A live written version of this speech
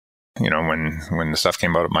when the stuff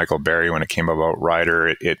came out of Michael Berry, when it came about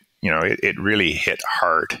Ryder, it really hit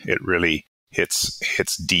hard. It really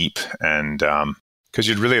hits deep, and because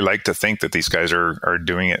you'd really like to think that these guys are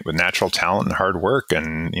doing it with natural talent and hard work,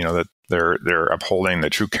 and that they're upholding the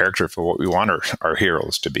true character for what we want our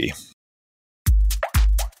heroes to be.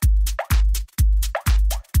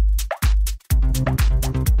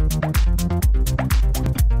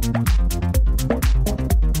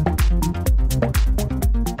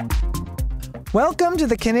 Welcome to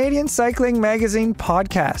the Canadian Cycling Magazine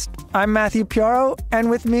podcast. I'm Matthew Piaro, and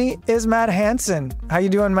with me is Matt Hansen. How you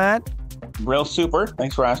doing, Matt? Real super.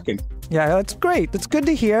 Thanks for asking. Yeah, that's great. That's good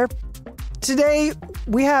to hear. Today,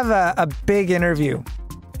 we have a big interview.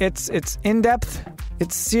 It's in-depth,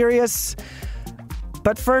 it's serious.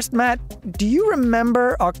 But first, Matt, do you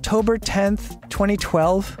remember October 10th,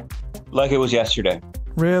 2012? Like it was yesterday.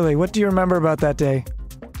 Really? What do you remember about that day?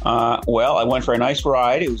 Well, I went for a nice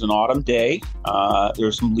ride. It was an autumn day. There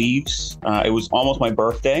were some leaves. It was almost my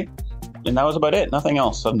birthday. And that was about it. Nothing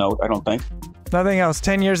else of note, I don't think. Nothing else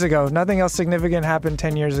 10 years ago. Nothing else significant happened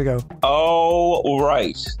 10 years ago. Oh,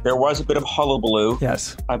 right. There was a bit of hullabaloo,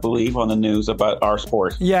 yes, I believe, on the news about our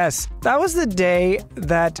sport. Yes. That was the day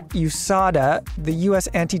that USADA, the U.S.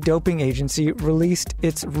 anti-doping agency, released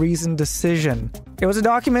its reasoned decision. It was a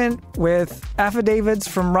document with affidavits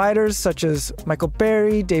from riders such as Michael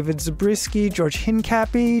Berry, David Zabriskie, George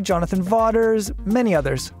Hincapie, Jonathan Vaughters, many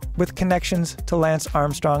others, with connections to Lance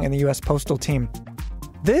Armstrong and the U.S. Postal team.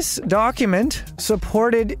 This document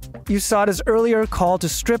supported USADA's earlier call to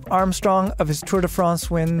strip Armstrong of his Tour de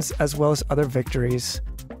France wins as well as other victories.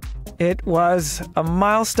 It was a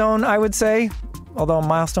milestone, I would say, although a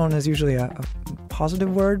milestone is usually a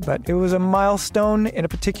positive word, but it was a milestone in a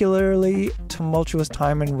particularly tumultuous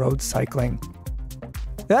time in road cycling.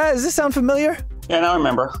 Does this sound familiar? Yeah, now I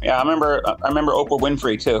remember. Yeah, I remember Oprah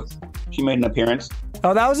Winfrey, too. She made an appearance.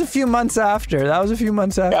 Oh, that was a few months after. Yeah,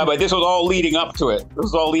 but this was all leading up to it. This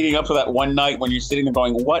was all leading up to that one night when you're sitting there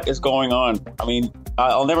going, what is going on? I mean,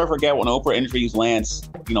 I'll never forget when Oprah introduced Lance,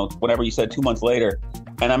 whatever you said 2 months later.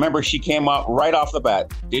 And I remember she came up right off the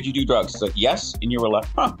bat. Did you do drugs? It's like, yes. And you were like,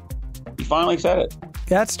 huh. He finally said it.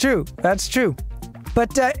 That's true.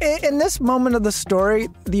 But in this moment of the story,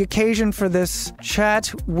 the occasion for this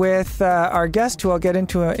chat with our guest, who I'll get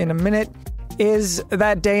into in a minute, is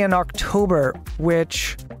that day in October,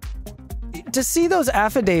 which, to see those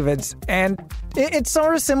affidavits, and it's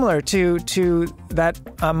sort of similar to that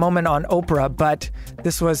moment on Oprah, but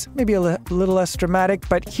this was maybe a little less dramatic.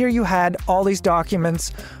 But here you had all these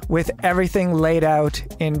documents with everything laid out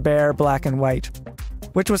in bare black and white,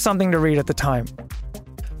 which was something to read at the time.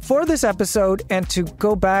 For this episode, and to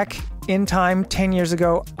go back in time 10 years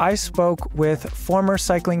ago, I spoke with former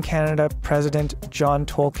Cycling Canada president John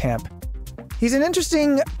Tolkamp. He's an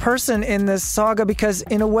interesting person in this saga because,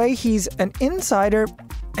 in a way, he's an insider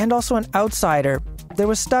and also an outsider. There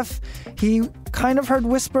was stuff he kind of heard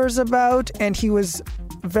whispers about, and he was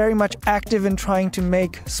very much active in trying to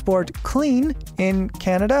make sport clean in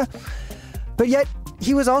Canada. But yet,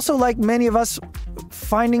 he was also, like many of us,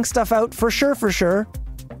 finding stuff out for sure,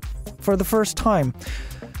 for the first time.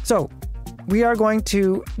 So, we are going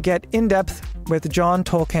to get in depth with John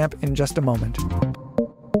Tolkamp in just a moment.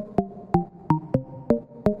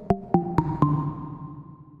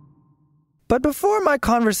 But before my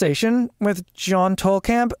conversation with John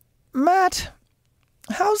Tolkamp, Matt,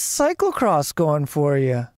 how's cyclocross going for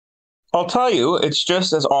you? I'll tell you, it's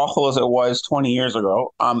just as awful as it was 20 years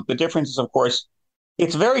ago. The difference is, of course,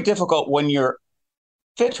 it's very difficult when you're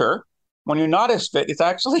fitter. When you're not as fit, it's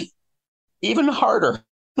actually even harder.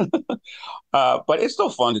 But it's still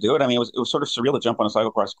fun to do it. I mean, it was sort of surreal to jump on a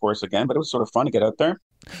cyclocross course again, but it was sort of fun to get out there.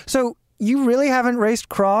 So you really haven't raced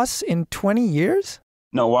cross in 20 years?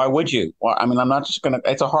 No, why would you? Well, I mean, I'm not just going to,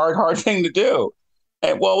 it's a hard thing to do.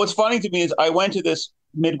 And, well, what's funny to me is I went to this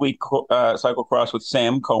midweek cyclocross with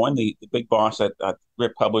Sam Cohen, the big boss at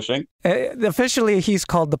Rip Publishing. Officially, he's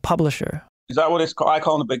called the publisher. Is that what it's called? I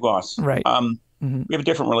call him the big boss. Right. We have a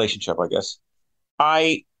different relationship, I guess.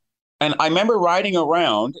 I remember riding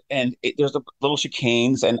around, and there's the little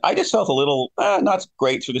chicanes, and I just felt a little not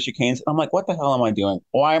great through the chicanes. I'm like, what the hell am I doing?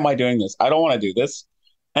 Why am I doing this? I don't want to do this.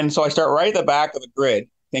 And so I start right at the back of the grid,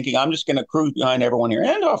 thinking I'm just going to cruise behind everyone here.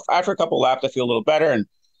 And after a couple of laps, I feel a little better. And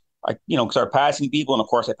I, start passing people. And of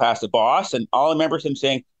course, I passed the boss. And all I remember is him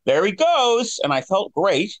saying, there he goes. And I felt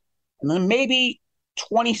great. And then maybe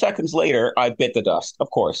 20 seconds later, I bit the dust, of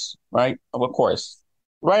course. Right. Of course.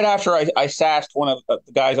 Right after I sassed one of the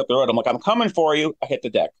guys up the road, I'm like, I'm coming for you. I hit the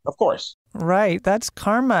deck, of course. Right. That's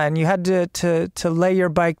karma. And you had to lay your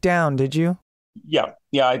bike down, did you?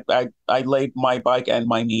 I laid my bike and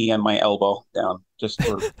my knee and my elbow down just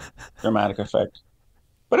for dramatic effect.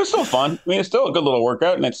 But it's still fun. I mean, it's still a good little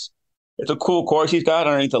workout, and it's a cool course he's got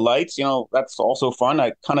underneath the lights. You know, that's also fun.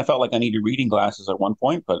 I kind of felt like I needed reading glasses at one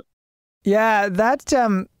point, but Yeah,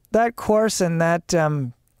 that course and that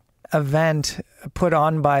event put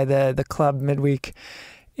on by the club midweek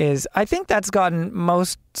I think that's gotten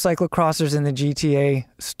most cyclocrossers in the GTA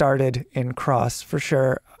started in cross for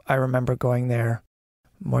sure. I remember going there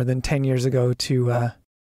more than 10 years ago to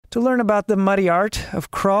learn about the muddy art of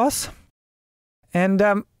cross. And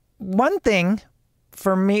one thing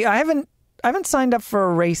for me, I haven't signed up for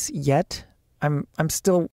a race yet. I'm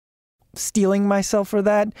still steeling myself for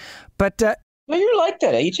that, but no, you're like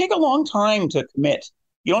that. You take a long time to commit.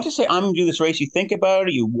 You don't just say, I'm going to do this race. You think about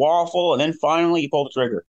it, you waffle, and then finally you pull the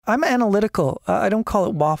trigger. I'm analytical. I don't call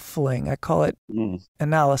it waffling. I call it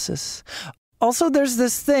analysis. Also, there's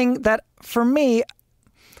this thing that for me,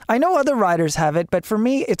 I know other riders have it, but for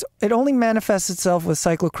me, it only manifests itself with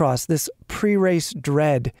cyclocross, this pre-race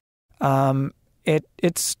dread.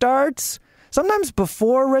 It starts sometimes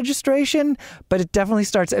before registration, but it definitely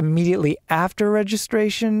starts immediately after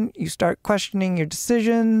registration. You start questioning your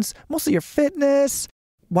decisions, mostly your fitness.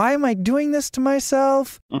 Why am I doing this to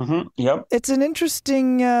myself? Mm-hmm. Yep. It's an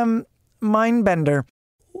interesting mind bender.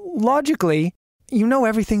 Logically, you know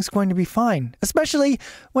everything's going to be fine, especially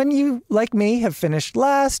when you, like me, have finished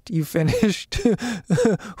last. You finished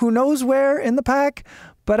who knows where in the pack.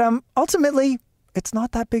 But ultimately, it's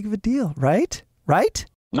not that big of a deal, right? Right?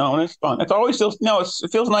 No, and it's fun. It's always still, no, it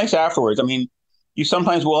feels nice afterwards. I mean, you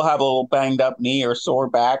sometimes will have a little banged up knee or sore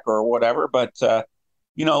back or whatever, but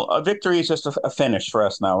you know, a victory is just a finish for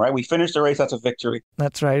us now, right? We finished the race. That's a victory.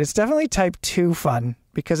 That's right. It's definitely type 2 fun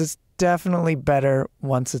because it's definitely better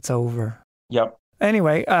once it's over. Yep.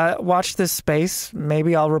 Anyway, watch this space.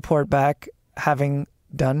 Maybe I'll report back having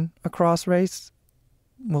done a cross race.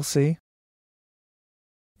 We'll see.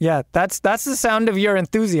 Yeah, that's the sound of your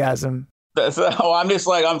enthusiasm. I'm just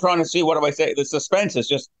like, I'm trying to see, what do I say? The suspense is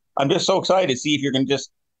just, I'm just so excited to see if you can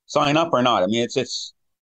just sign up or not. I mean, it's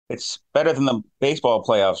better than the baseball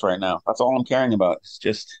playoffs right now. That's all I'm caring about. It's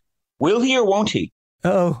just, will he or won't he?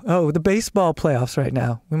 Oh, the baseball playoffs right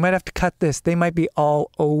now. We might have to cut this. They might be all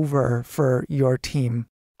over for your team.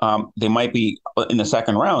 They might be in the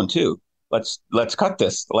second round too. Let's cut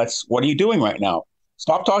this. What are you doing right now?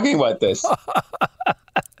 Stop talking about this.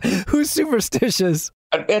 Who's superstitious?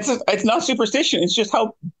 It's not superstition. It's just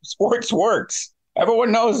how sports works.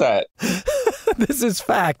 Everyone knows that. This is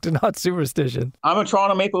fact, not superstition. I'm a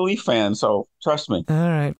Toronto Maple Leaf fan, so trust me. All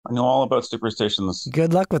right. I know all about superstitions.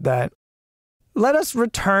 Good luck with that. Let us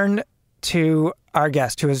return to our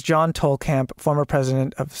guest, who is John Tolkamp, former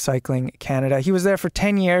president of Cycling Canada. He was there for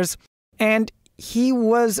 10 years, and he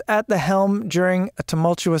was at the helm during a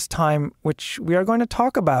tumultuous time, which we are going to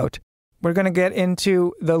talk about. We're going to get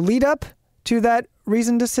into the lead up to that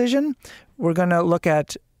reasoned decision. We're going to look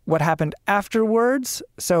at what happened afterwards.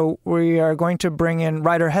 So we are going to bring in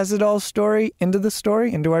Ryder Hesjedal's story,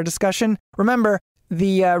 into our discussion. Remember,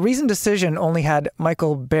 the reasoned decision only had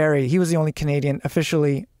Michael Berry. He was the only Canadian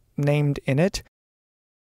officially named in it.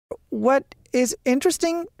 What is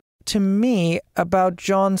interesting to me about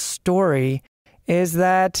John's story is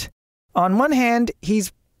that on one hand,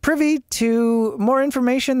 he's privy to more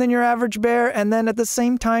information than your average bear, and then at the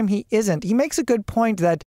same time, he isn't. He makes a good point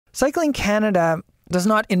that Cycling Canada does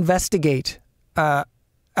not investigate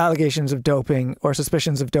allegations of doping or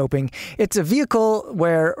suspicions of doping. It's a vehicle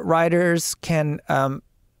where riders can,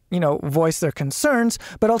 voice their concerns,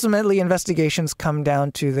 but ultimately investigations come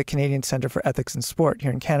down to the Canadian Centre for Ethics in Sport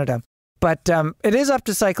here in Canada. But it is up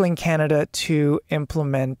to Cycling Canada to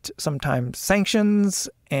implement sometimes sanctions,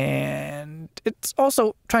 and it's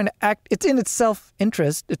also trying to act, it's in its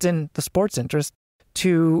self-interest, it's in the sport's interest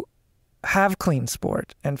to have clean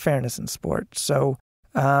sport and fairness in sport. So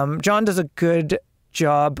John does a good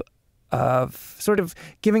job of sort of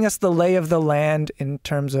giving us the lay of the land in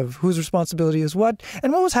terms of whose responsibility is what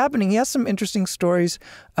and what was happening. He has some interesting stories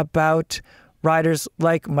about riders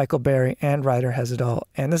like Michael Berry and Ryder Hesjedal.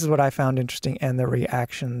 And this is what I found interesting, and their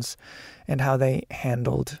reactions and how they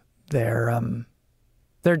handled their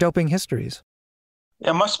doping histories.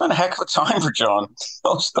 It must have been a heck of a time for John.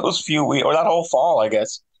 Those few weeks, or that whole fall, I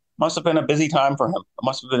guess, must have been a busy time for him. It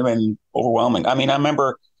must have been overwhelming. I mean, I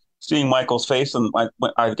remember seeing Michael's face, and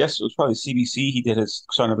I guess it was probably CBC. He did his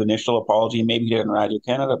sort of initial apology. Maybe he did it in Radio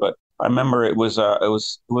Canada, but I remember it was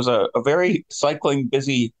a very cycling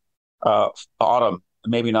busy autumn.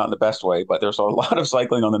 Maybe not in the best way, but there's a lot of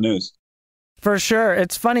cycling on the news. For sure.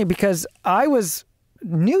 It's funny because I was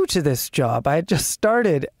new to this job. I had just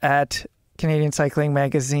started at Canadian Cycling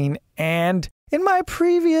Magazine. And in my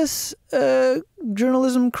previous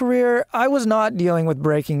journalism career, I was not dealing with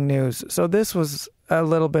breaking news. So this was a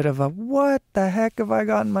little bit of a, what the heck have I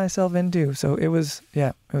gotten myself into? So it was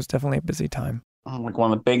definitely a busy time. Like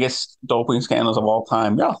one of the biggest doping scandals of all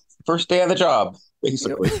time. Yeah, first day of the job,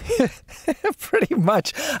 basically. Pretty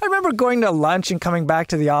much. I remember going to lunch and coming back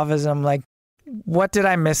to the office, and I'm like, what did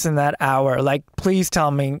I miss in that hour? Like, please tell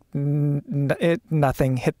me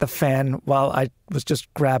nothing hit the fan while I was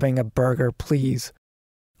just grabbing a burger, please.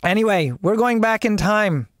 Anyway, we're going back in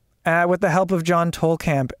time with the help of John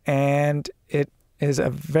Tolkamp, and it is a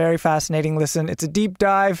very fascinating listen. It's a deep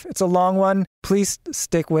dive. It's a long one. Please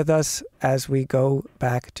stick with us as we go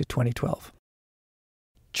back to 2012.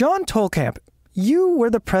 John Tolkamp, you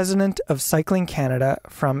were the president of Cycling Canada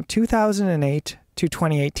from 2008 to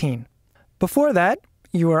 2018. Before that,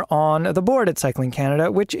 you were on the board at Cycling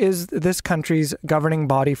Canada, which is this country's governing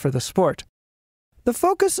body for the sport. The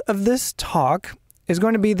focus of this talk is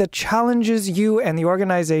going to be the challenges you and the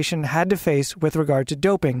organization had to face with regard to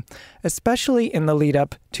doping, especially in the lead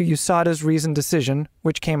up to USADA's reasoned decision,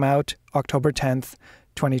 which came out October 10th,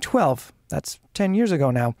 2012. That's 10 years ago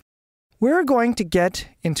now. We're going to get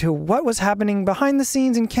into what was happening behind the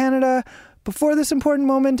scenes in Canada before this important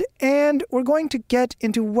moment, and we're going to get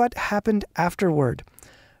into what happened afterward.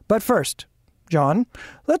 But first, John,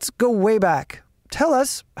 let's go way back. Tell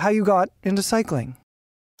us how you got into cycling.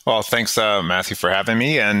 Well, thanks, Matthew, for having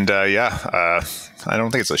me. And I don't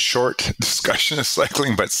think it's a short discussion of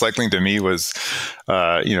cycling, but cycling to me was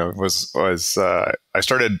I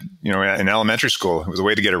started, in elementary school. It was a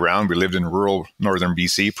way to get around. We lived in rural northern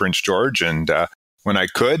BC, Prince George, and when I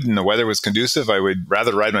could and the weather was conducive, I would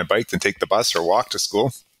rather ride my bike than take the bus or walk to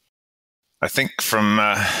school. I think from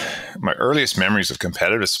my earliest memories of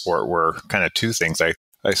competitive sport were kind of two things.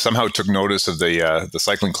 I somehow took notice of the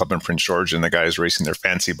cycling club in Prince George and the guys racing their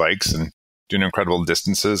fancy bikes and doing incredible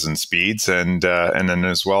distances and speeds, and then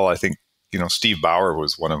as well, I think Steve Bauer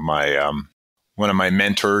was one of my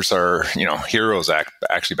mentors or heroes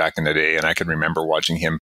actually back in the day, and I can remember watching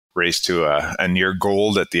him race to a near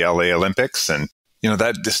gold at the LA Olympics, and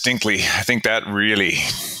that distinctly, I think that really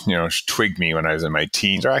twigged me when I was in my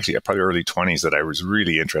teens, or actually probably early 20s, that I was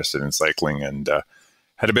really interested in cycling, and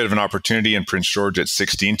had a bit of an opportunity in Prince George at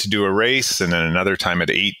 16 to do a race, and then another time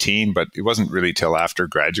at 18. But it wasn't really till after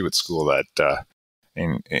graduate school that,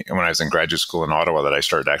 when I was in graduate school in Ottawa, that I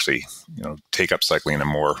started to actually, take up cycling in a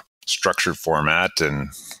more structured format. And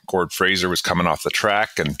Gord Fraser was coming off the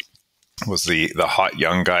track and was the hot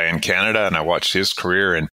young guy in Canada, and I watched his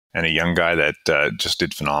career, and a young guy that just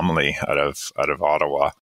did phenomenally out of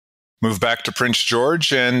Ottawa. Moved back to Prince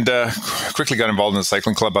George and quickly got involved in the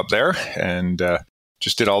cycling club up there, and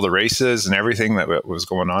just did all the races and everything that was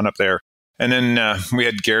going on up there. And then we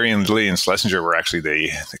had Gary and Lillian Schlesinger were actually the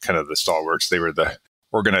kind of the stalwarts. They were the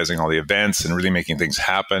organizing all the events and really making things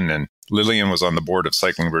happen. And Lillian was on the board of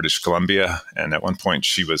Cycling British Columbia. And at one point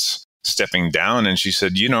she was stepping down and she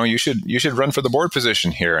said, you should run for the board position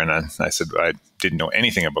here. And I said, I didn't know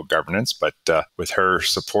anything about governance, but with her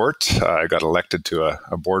support, I got elected to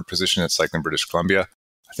a board position at Cycling British Columbia.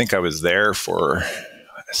 I think I was there for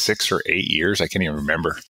 6 or 8 years. I can't even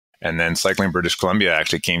remember. And then Cycling British Columbia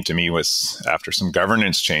actually came to me after some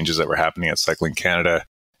governance changes that were happening at Cycling Canada,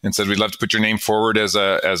 and said, we'd love to put your name forward as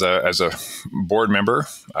a board member,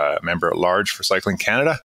 member at large for Cycling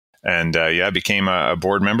Canada. And I became a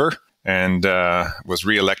board member and was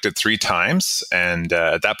reelected 3 times. And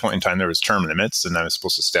at that point in time, there was term limits and I was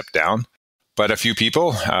supposed to step down. But a few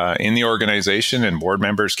people in the organization and board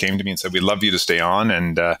members came to me and said, we'd love you to stay on.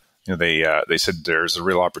 And they said there's a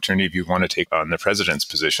real opportunity if you want to take on the president's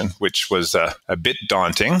position, which was a bit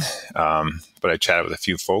daunting. But I chatted with a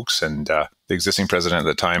few folks, and the existing president at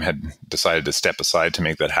the time had decided to step aside to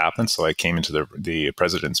make that happen. So I came into the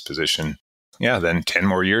president's position. Yeah, then 10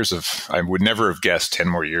 more years I would never have guessed 10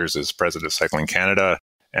 more years as president of Cycling Canada.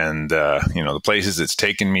 And, the places it's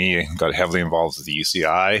taken me, got heavily involved with the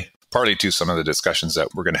UCI, partly to some of the discussions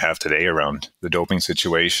that we're going to have today around the doping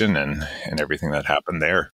situation and everything that happened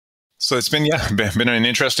there. So it's been an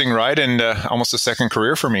interesting ride and almost a second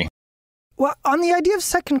career for me. Well, on the idea of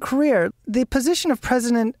second career, the position of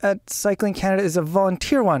president at Cycling Canada is a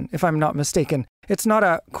volunteer one, if I'm not mistaken. It's not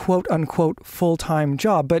a quote-unquote full-time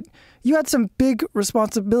job, but you had some big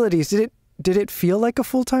responsibilities. Did it feel like a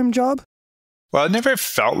full-time job? Well, it never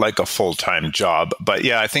felt like a full-time job, but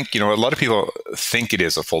yeah, I think, a lot of people think it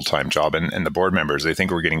is a full-time job, and the board members, they think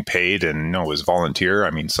we're getting paid, and no, it was volunteer. I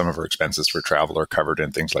mean, some of our expenses for travel are covered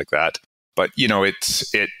and things like that. But,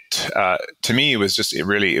 to me, it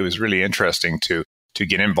was really interesting to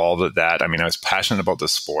get involved with that. I mean, I was passionate about the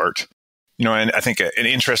sport. and I think an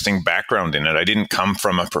interesting background in it. I didn't come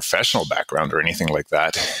from a professional background or anything like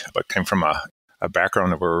that, but came from a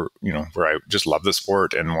background where I just loved the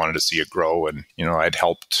sport and wanted to see it grow. And, I'd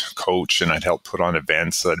helped coach and I'd helped put on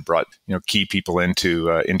events. I'd brought, key people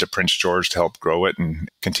into Prince George to help grow it and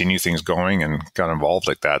continue things going, and got involved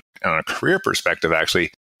like that. And on a career perspective,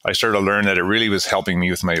 actually, I started to learn that it really was helping me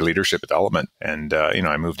with my leadership development. And,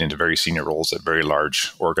 I moved into very senior roles at very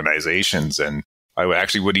large organizations. And I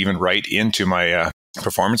would even write into my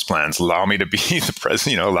performance plans, allow me to be the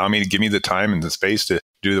president, allow me to give me the time and the space to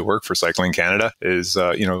do the work for Cycling Canada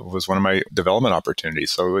was one of my development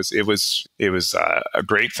opportunities. So it was a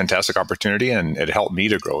great, fantastic opportunity, and it helped me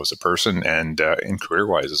to grow as a person and in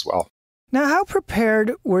career-wise as well. Now, how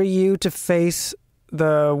prepared were you to face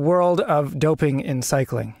the world of doping in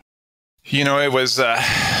cycling? It was,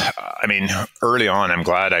 early on, I'm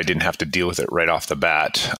glad I didn't have to deal with it right off the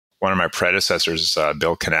bat. One of my predecessors,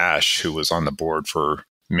 Bill Kanash, who was on the board for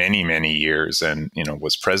many, many years and,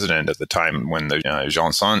 was president at the time when the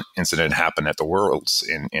Janssen incident happened at the Worlds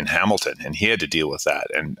in Hamilton, and he had to deal with that.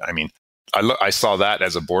 And I saw that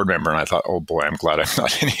as a board member, and I thought, oh boy, I'm glad I'm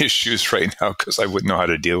not in his shoes right now, because I wouldn't know how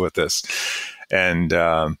to deal with this. And,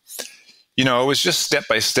 it was just step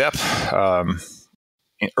by step.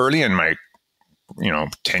 Early in my,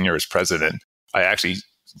 tenure as president, I actually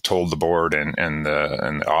told the board and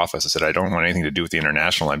the office, I said, I don't want anything to do with the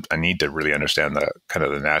international. I need to really understand the kind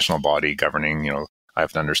of the national body governing. I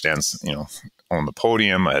have to understand, on the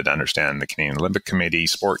podium. I had to understand the Canadian Olympic Committee,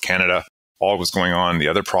 Sport Canada, all was going on, the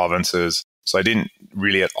other provinces. So I didn't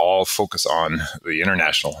really at all focus on the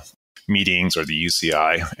international meetings or the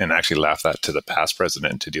UCI, and actually left that to the past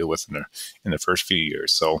president to deal with in the first few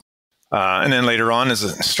years. So. And then later on, as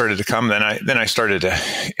it started to come, then I started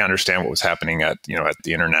to understand what was happening at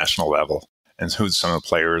the international level and who some of the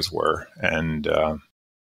players were. And,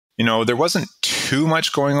 there wasn't too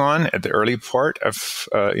much going on at the early part of,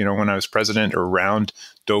 when I was president around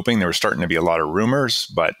doping. There was starting to be a lot of rumors,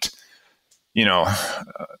 but,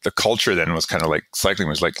 the culture then was kind of like, cycling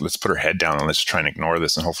was like, let's put our head down and let's try and ignore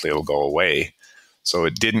this and hopefully it'll go away. So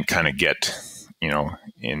it didn't kind of get,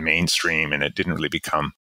 in mainstream, and it didn't really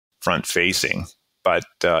become front facing. But,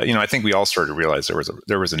 I think we all started to realize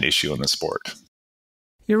there was an issue in the sport.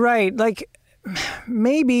 You're right. Like,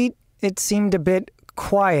 maybe it seemed a bit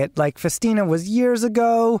quiet. Like, Festina was years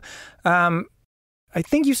ago. I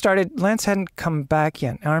think you started, Lance hadn't come back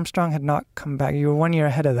yet. Armstrong had not come back. You were 1 year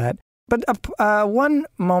ahead of that. But one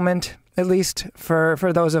moment, at least for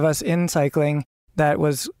those of us in cycling, that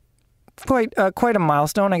was quite a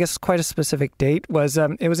milestone, I guess quite a specific date, was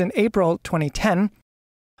it was in April 2010.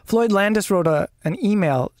 Floyd Landis wrote an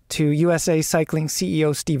email to USA Cycling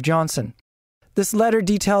CEO Steve Johnson. This letter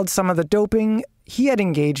detailed some of the doping he had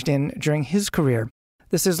engaged in during his career.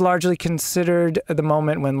 This is largely considered the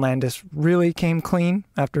moment when Landis really came clean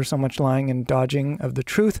after so much lying and dodging of the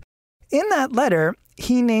truth. In that letter,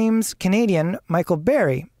 he names Canadian Michael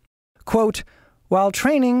Barry. Quote, "While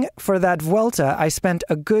training for that Vuelta, I spent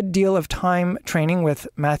a good deal of time training with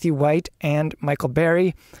Matthew White and Michael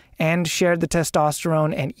Barry, and shared the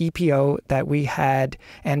testosterone and EPO that we had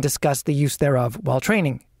and discussed the use thereof while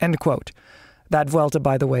training." End quote. That Vuelta,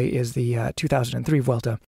 by the way, is the 2003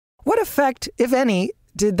 Vuelta. What effect, if any,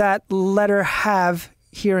 did that letter have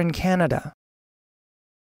here in Canada?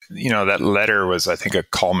 That letter was, I think, a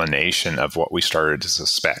culmination of what we started to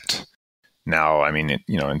suspect. Now,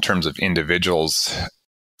 in terms of individuals,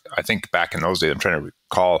 I think back in those days, I'm trying to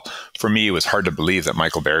recall, for me, it was hard to believe that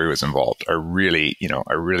Michael Barry was involved. I really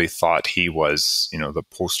thought he was, the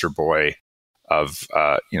poster boy of,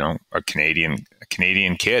 a Canadian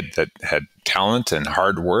kid that had talent and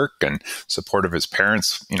hard work and support of his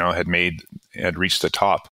parents, had reached the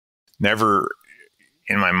top. Never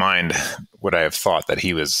in my mind would I have thought that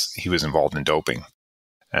he was involved in doping.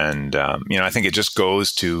 And, I think it just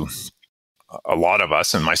goes to a lot of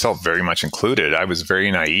us, and myself very much included. I was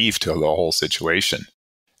very naive to the whole situation.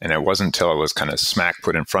 And it wasn't until it was kind of smack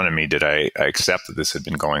put in front of me did I accept that this had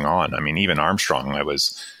been going on. Even Armstrong, I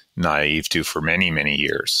was naive to for many, many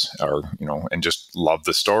years, and just loved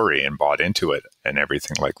the story and bought into it and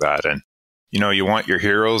everything like that. And, you want your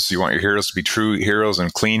heroes to be true heroes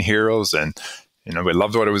and clean heroes. And, we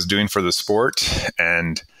loved what it was doing for the sport.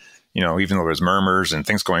 And, even though there's murmurs and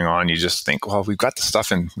things going on, you just think, well, we've got the stuff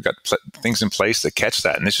and we've got things in place to catch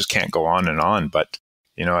that. And this just can't go on and on. But,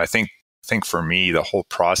 I think for me, the whole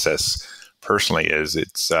process personally is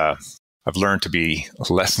I've learned to be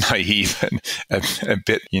less naive and a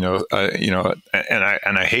bit, and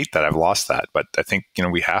I hate that I've lost that. But I think,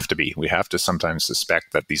 we have to sometimes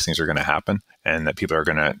suspect that these things are going to happen and that people are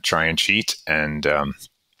going to try and cheat. And,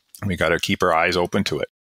 We got to keep our eyes open to it.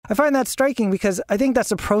 I find that striking because I think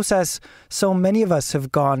that's a process so many of us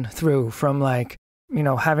have gone through, from like,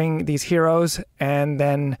 having these heroes and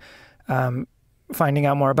then finding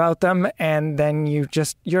out more about them. And then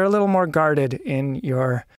you're a little more guarded in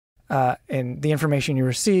in the information you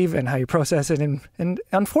receive and how you process it. And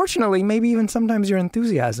unfortunately, maybe even sometimes your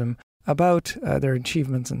enthusiasm about their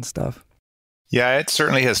achievements and stuff. Yeah, it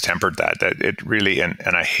certainly has tempered that. That it really, and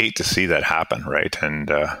I hate to see that happen, right? And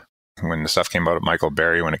when the stuff came out of Michael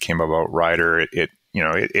Berry, when it came about Ryder, it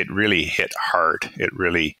really hit hard. It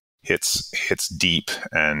really hits deep,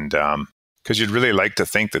 and because you'd really like to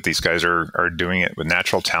think that these guys are doing it with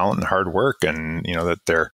natural talent and hard work, and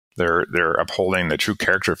that they're upholding the true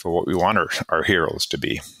character for what we want our heroes to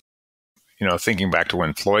be. Thinking back to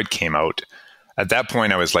when Floyd came out, at that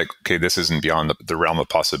point I was like, okay, this isn't beyond the realm of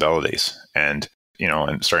possibilities. And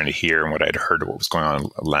and starting to hear and what I'd heard of what was going on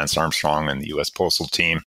with Lance Armstrong and the U.S. Postal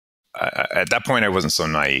team. At that point, I wasn't so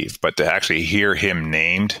naive, but to actually hear him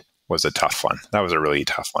named was a tough one. That was a really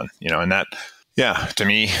tough one, and that, to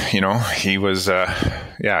me, he was,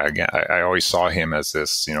 again, I always saw him as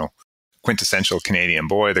this, quintessential Canadian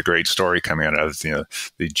boy, the great story coming out of, the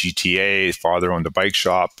GTA, father owned a bike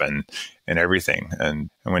shop and everything. And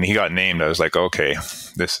when he got named, I was like, okay,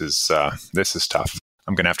 this is tough.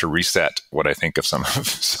 I'm going to have to reset what I think of some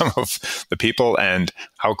of the people and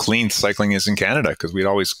how clean cycling is in Canada. Because we'd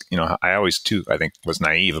always, I always too, I think, was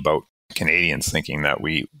naive about Canadians thinking that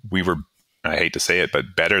we were, I hate to say it,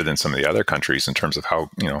 but better than some of the other countries in terms of how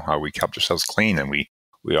we kept ourselves clean, and we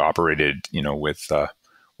operated,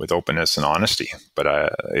 with openness and honesty. But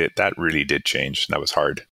that really did change. That was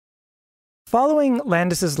hard. Following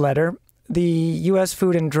Landis's letter, the U.S.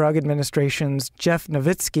 Food and Drug Administration's Jeff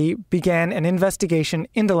Nowitzki began an investigation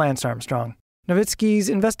into Lance Armstrong. Nowitzki's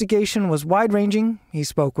investigation was wide-ranging. He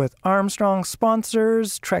spoke with Armstrong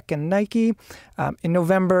sponsors, Trek and Nike. In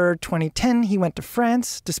November 2010, he went to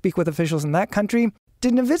France to speak with officials in that country.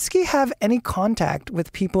 Did Nowitzki have any contact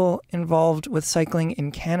with people involved with cycling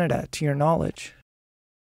in Canada, to your knowledge?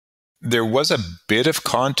 There was a bit of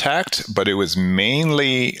contact, but it was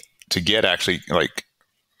mainly to get actually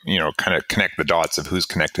kind of connect the dots of who's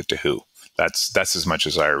connected to who. That's as much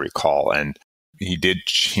as I recall. And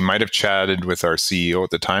he might have chatted with our CEO at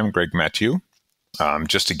the time, Greg Mathieu,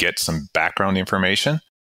 just to get some background information.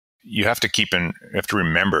 You have to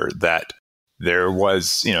remember that there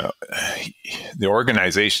was, the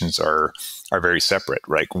organizations are very separate,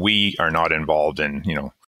 right? We are not involved in,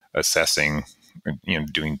 assessing,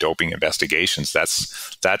 doing doping investigations.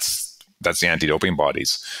 That's the anti-doping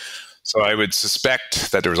bodies. So I would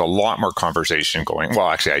suspect that there was a lot more conversation going. Well,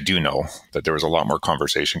 actually, I do know that there was a lot more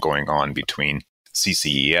conversation going on between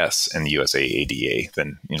CCES and the USADA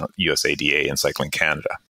than USADA and Cycling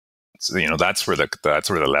Canada. So that's where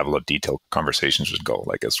the level of detailed conversations would go.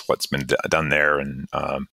 Like, it's what's been done there, and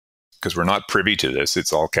because we're not privy to this,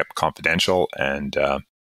 it's all kept confidential, and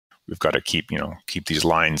we've got to keep these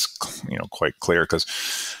lines quite clear, because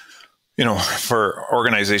for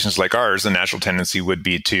organizations like ours, the natural tendency would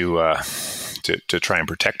be to try and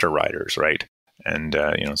protect our riders, right? And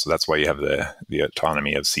so that's why you have the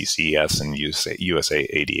autonomy of CCS and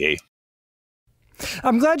USADA.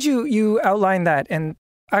 I'm glad you outlined that. And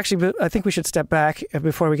actually, I think we should step back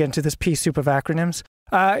before we get into this pea soup of acronyms.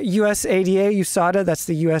 USADA, USADA, that's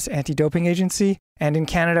the U.S. Anti-Doping Agency. And in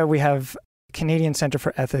Canada, we have Canadian Centre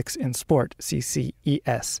for Ethics in Sport,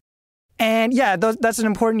 CCES. And yeah, that's an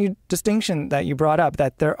important distinction that you brought up,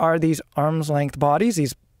 that there are these arm's length bodies,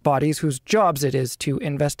 these bodies whose jobs it is to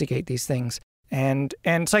investigate these things. And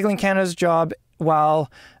Cycling Canada's job,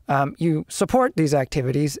 while you support these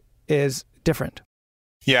activities, is different.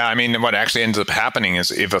 Yeah, I mean, what actually ends up happening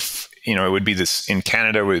is it would be this, in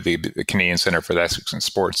Canada, would be the Canadian Centre for Ethics in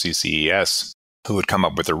Sport, CCES, who would come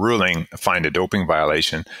up with a ruling, find a doping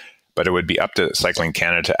violation, but it would be up to Cycling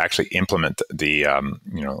Canada to actually implement the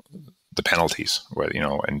penalties,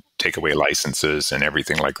 and take away licenses and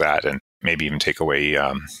everything like that, and maybe even take away,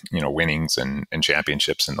 winnings and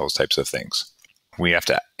championships and those types of things. We have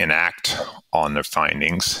to enact on the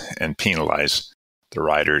findings and penalize the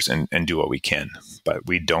riders and do what we can, but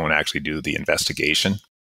we don't actually do the investigation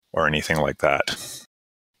or anything like that.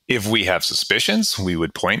 If we have suspicions, we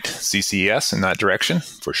would point CCES in that direction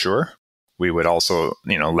for sure. We would also,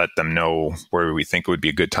 let them know where we think would be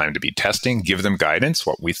a good time to be testing, give them guidance,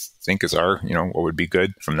 what we think is our, what would be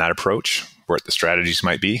good from that approach, what the strategies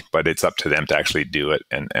might be, but it's up to them to actually do it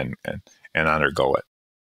and undergo it.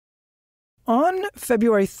 On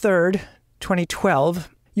February 3rd, 2012,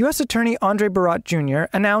 U.S. Attorney Andre Barat Jr.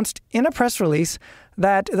 announced in a press release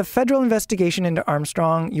that the federal investigation into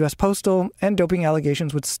Armstrong, U.S. Postal, and doping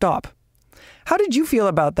allegations would stop. How did you feel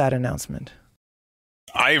about that announcement?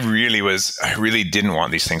 I really didn't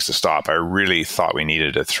want these things to stop. I really thought we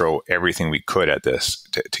needed to throw everything we could at this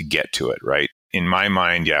to get to it, right? In my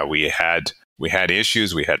mind, yeah, we had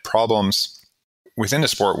issues, we had problems. Within the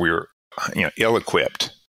sport, we were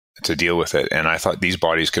ill-equipped to deal with it. And I thought these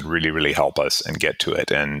bodies could really, really help us and get to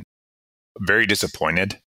it. And very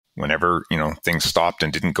disappointed whenever, things stopped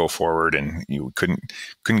and didn't go forward and you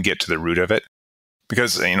couldn't get to the root of it.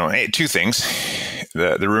 Because, two things,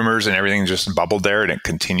 the rumors and everything just bubbled there and it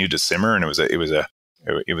continued to simmer, and it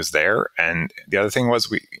was there. And the other thing was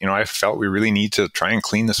I felt we really need to try and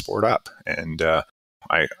clean the sport up. And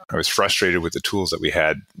I was frustrated with the tools that we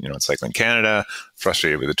had, at Cycling Canada,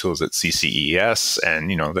 frustrated with the tools at CCES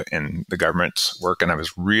and, and the government's work. And I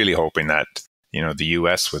was really hoping that, the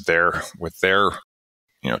US with their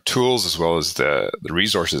tools as well as the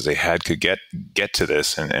resources they had could get to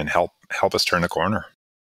this and help us turn the corner.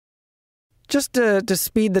 Just to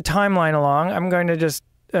speed the timeline along, I'm going to just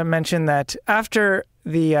mention that after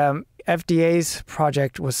the FDA's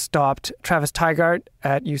project was stopped, Travis Tygart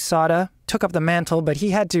at USADA took up the mantle, but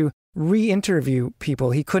he had to re-interview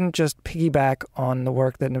people. He couldn't just piggyback on the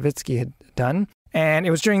work that Nowitzki had done. And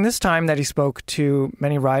it was during this time that he spoke to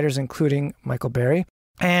many riders, including Michael Berry.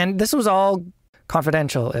 And this was all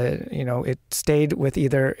confidential. It stayed with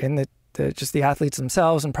either in just the athletes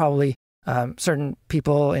themselves and probably certain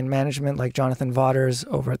people in management like Jonathan Vaughters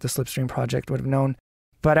over at the Slipstream Project would have known.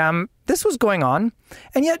 But this was going on.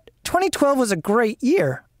 And yet 2012 was a great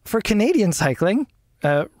year for Canadian cycling.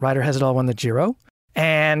 Ryder Hesjedal won the Giro.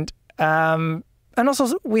 And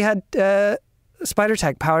also we had Spider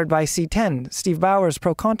Tech powered by C10, Steve Bauer's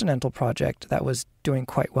Pro Continental project that was doing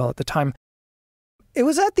quite well at the time. It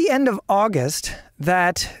was at the end of August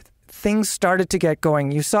that things started to get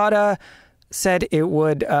going. USADA said it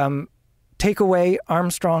would take away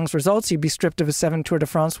Armstrong's results. He'd be stripped of his 7 Tour de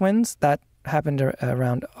France wins. That happened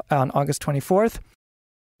on August 24th.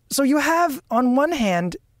 So you have, on one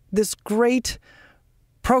hand, this great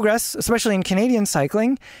progress, especially in Canadian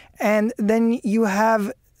cycling, and then you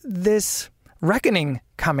have this reckoning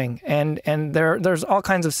coming, and there's all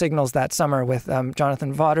kinds of signals that summer with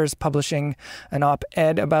Jonathan Vaughters publishing an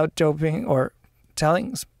op-ed about doping or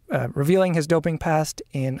revealing his doping past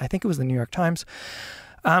in, I think it was the New York Times.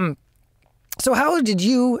 So how did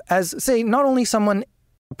you, as, say, not only someone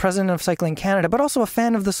president of Cycling Canada, but also a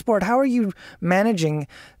fan of the sport, how are you managing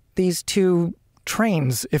these two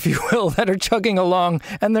trains, if you will, that are chugging along,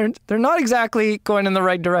 and they're not exactly going in the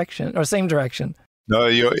right direction or same direction? No,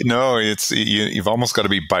 you've almost got to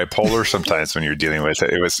be bipolar sometimes when you're dealing with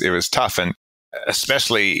it. It was tough, and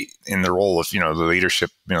especially in the role of the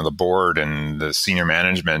leadership, the board and the senior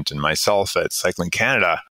management, and myself at Cycling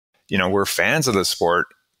Canada. We're fans of the sport,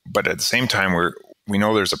 but at the same time we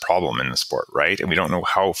know there's a problem in the sport, right? And we don't know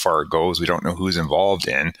how far it goes. We don't know who's involved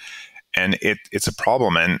in, and it's a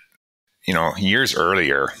problem. And years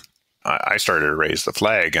earlier, I started to raise the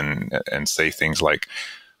flag and say things like,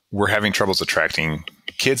 we're having troubles attracting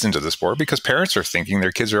kids into the sport because parents are thinking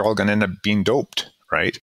their kids are all going to end up being doped,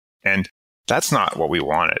 right? And that's not what we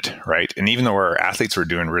wanted, right? And even though our athletes were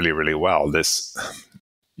doing really, really well, this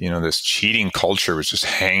cheating culture was just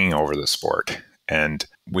hanging over the sport, and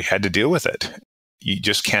we had to deal with it. You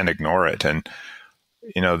just can't ignore it. And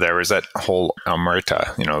there was that whole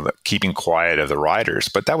omerta, the keeping quiet of the riders,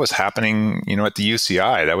 but that was happening, at the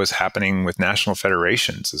UCI. That was happening with national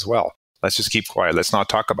federations as well. Let's just keep quiet. Let's not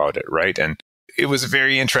talk about it, right? And it was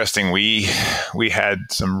very interesting. We had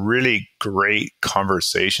some really great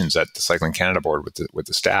conversations at the Cycling Canada board with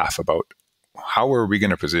the staff about how are we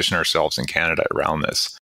going to position ourselves in Canada around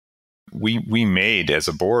this. We made, as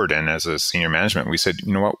a board and as a senior management, we said,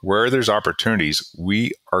 you know what, where there's opportunities,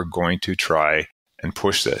 we are going to try and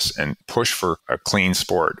push this and push for a clean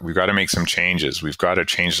sport. We've got to make some changes. We've got to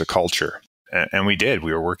change the culture. And we did.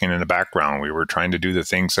 We were working in the background. We were trying to do the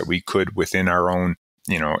things that we could within our own,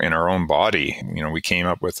 in our own body. We came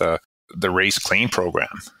up with the Race Clean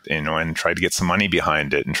program, and tried to get some money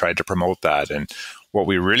behind it and tried to promote that. And what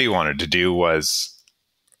we really wanted to do was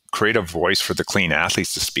create a voice for the clean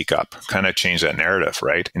athletes to speak up, kind of change that narrative,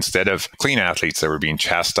 right? Instead of clean athletes that were being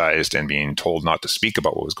chastised and being told not to speak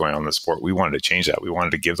about what was going on in the sport, we wanted to change that. We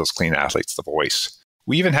wanted to give those clean athletes the voice.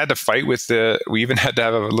 We even had to fight we even had to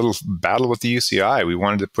have a little battle with the UCI. We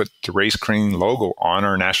wanted to put the Race Clean logo on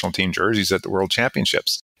our national team jerseys at the World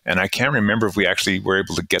Championships. And I can't remember if we actually were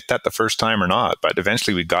able to get that the first time or not, but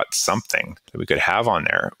eventually we got something that we could have on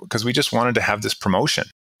there because we just wanted to have this promotion.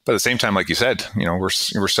 But at the same time, like you said,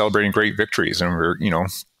 we're celebrating great victories, and we're,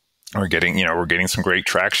 we're getting some great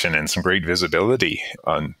traction and some great visibility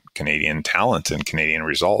on Canadian talent and Canadian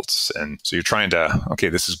results. And so you're trying to, okay,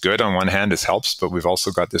 this is good on one hand, this helps, but we've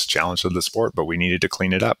also got this challenge of the sport, but we needed to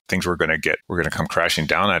clean it up. Things we're going to come crashing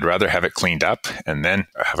down. I'd rather have it cleaned up and then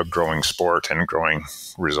have a growing sport and growing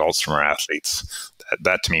results from our athletes.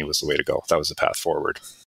 That to me was the way to go. That was the path forward.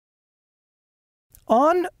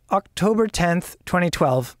 On October 10th,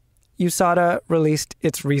 2012, USADA released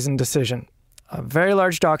its reasoned decision, a very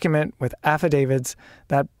large document with affidavits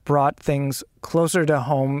that brought things closer to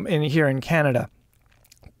home here in Canada.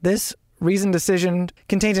 This reasoned decision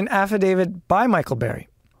contained an affidavit by Michael Berry.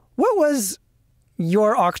 What was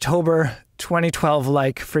your October 2012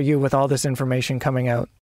 like for you with all this information coming out?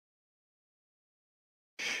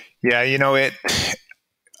 Yeah, I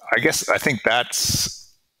think that's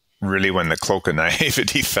really when the cloak of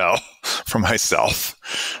naivety fell for myself.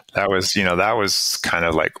 That was kind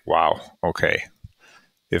of like, wow, okay.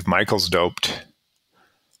 If Michael's doped,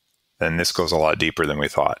 then this goes a lot deeper than we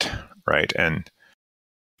thought, right? And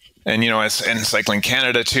as in Cycling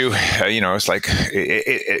Canada too, it's like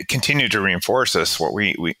it continued to reinforce us what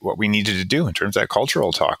we needed to do in terms of that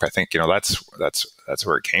cultural talk. I think that's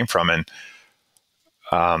where it came from, and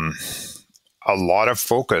a lot of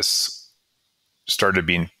focus started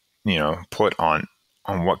being put on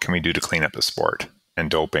what can we do to clean up the sport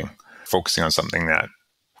and doping, focusing on something that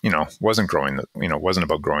wasn't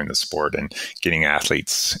about growing the sport and getting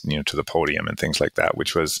athletes to the podium and things like that,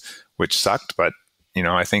 which sucked, but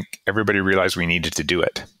I think everybody realized we needed to do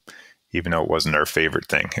it, even though it wasn't our favorite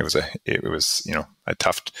thing. It was a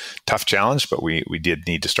tough challenge, but we did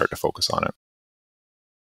need to start to focus on it.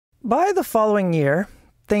 By the following year,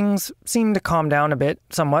 things seemed to calm down a bit,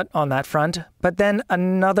 somewhat, on that front, but then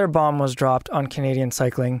another bomb was dropped on Canadian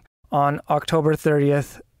cycling on October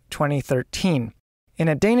 30th, 2013. In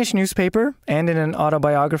a Danish newspaper and in an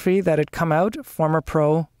autobiography that had come out, former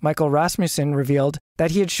pro Michael Rasmussen revealed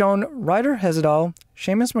that he had shown Ryder Hesjedal,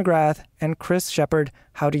 Seamus McGrath, and Chris Shepard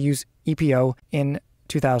how to use EPO in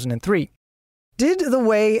 2003. Did the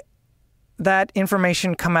way that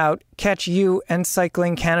information come out catch you and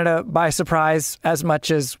Cycling Canada by surprise as much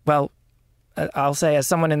as, well, I'll say as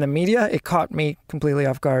someone in the media, it caught me completely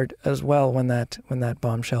off guard as well when that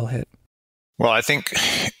bombshell hit? Well, I think,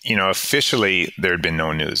 officially there had been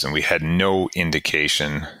no news and we had no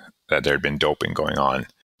indication that there had been doping going on.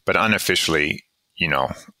 But unofficially,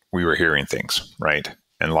 we were hearing things, right?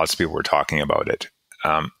 And lots of people were talking about it.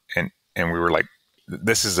 And we were like,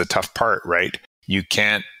 this is a tough part, right? You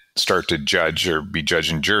can't start to judge or be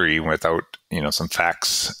judge and jury without, some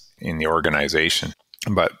facts in the organization.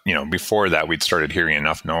 But, before that, we'd started hearing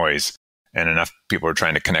enough noise and enough people were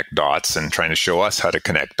trying to connect dots and trying to show us how to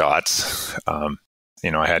connect dots.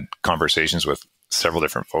 I had conversations with several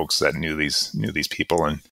different folks that knew these people,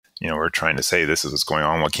 and we're trying to say, this is what's going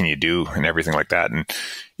on, what can you do, and everything like that. And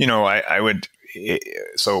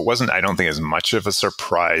so it wasn't, I don't think, as much of a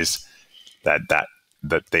surprise that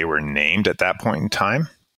they were named at that point in time.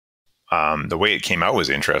 The way it came out was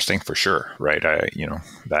interesting for sure, right?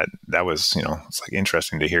 That was it's like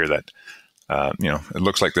interesting to hear that. It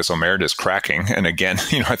looks like this omerta is cracking. And again,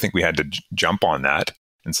 I think we had to jump on that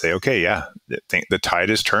and say, okay, yeah, the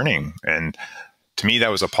tide is turning. And to me,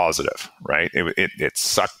 that was a positive, right? It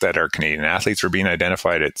sucked that our Canadian athletes were being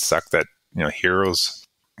identified. It sucked that, heroes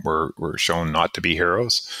were shown not to be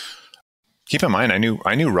heroes. Keep in mind, I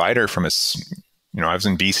knew Ryder from his, I was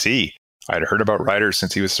in BC. I'd heard about Ryder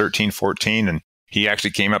since he was 13, 14. And he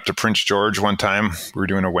actually came up to Prince George one time. We were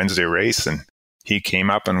doing a Wednesday race and he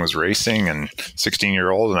came up and was racing, and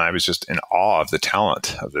 16-year-old, and I was just in awe of the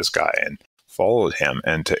talent of this guy and followed him.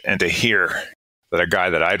 And to hear that a guy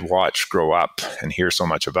that I'd watched grow up and hear so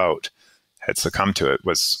much about had succumbed to it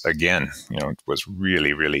was, again, it was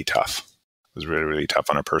really, really tough. It was really, really tough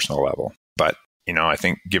on a personal level. But, I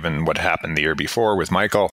think given what happened the year before with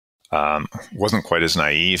Michael, wasn't quite as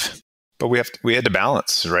naive. But we had to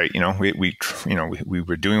balance, right? We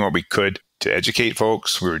were doing what we could to educate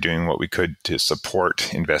folks. We were doing what we could to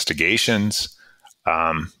support investigations.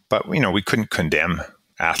 But we couldn't condemn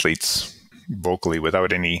athletes vocally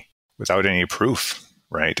without any proof,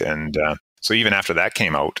 right? And so even after that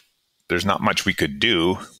came out, there's not much we could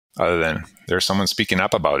do other than there's someone speaking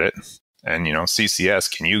up about it. And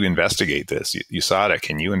CCS, can you investigate this? USADA,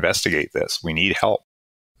 can you investigate this? We need help.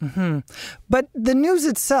 Mm-hmm. But the news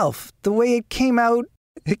itself, the way it came out,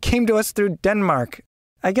 it came to us through Denmark.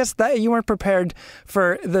 I guess that you weren't prepared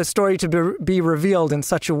for the story to be revealed in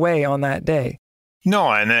such a way on that day.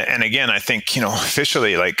 No, and again, I think,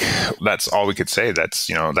 officially, like, that's all we could say.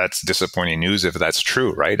 That's disappointing news if that's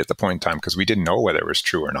true, right? At the point in time, because we didn't know whether it was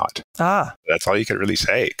true or not. That's all you could really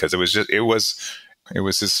say, because it was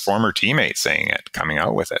his former teammate saying it, coming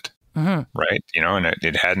out with it, right? And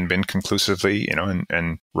it hadn't been conclusively,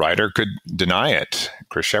 and Ryder could deny it,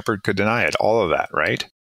 Chris Shepherd could deny it, all of that, right?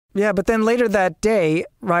 Yeah, but then later that day,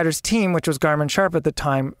 Ryder's team, which was Garmin Sharp at the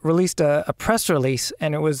time, released a press release,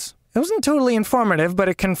 and it wasn't totally informative, but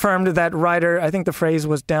it confirmed that Ryder, I think the phrase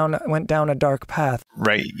went down a dark path.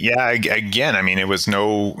 Right. Yeah. Again, I mean, it was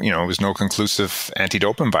no conclusive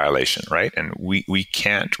anti-doping violation, right? And we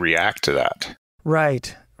can't react to that.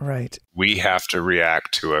 Right. We have to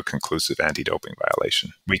react to a conclusive anti-doping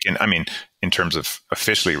violation. We can, in terms of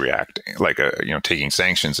officially reacting, like taking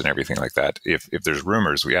sanctions and everything like that. If there's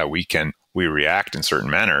rumors, we react in certain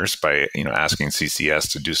manners by asking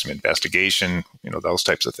CCS to do some investigation, those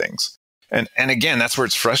types of things. And again, that's where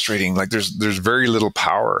it's frustrating. Like there's very little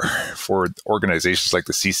power for organizations like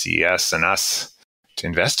the CCS and us to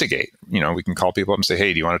investigate. We can call people up and say,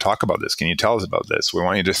 "Hey, do you want to talk about this? Can you tell us about this? We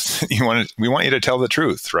want you to tell the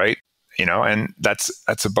truth," right? And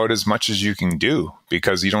that's about as much as you can do,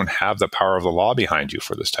 because you don't have the power of the law behind you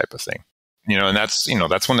for this type of thing. And that's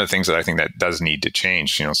one of the things that I think that does need to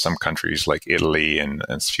change. Some countries like Italy and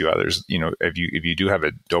a few others, if you do have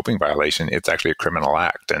a doping violation, it's actually a criminal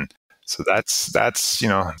act. And so that's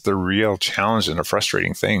the real challenge and a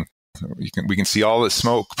frustrating thing. We can see all the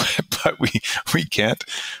smoke, but we can't,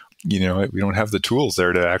 we don't have the tools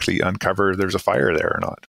there to actually uncover if there's a fire there or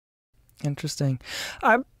not. Interesting.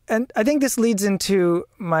 And I think this leads into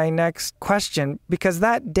my next question, because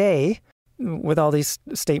that day, with all these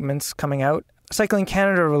statements coming out, Cycling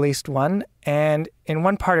Canada released one, and in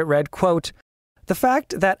one part it read, quote, "The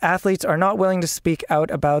fact that athletes are not willing to speak out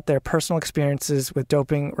about their personal experiences with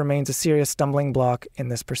doping remains a serious stumbling block in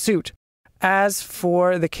this pursuit. As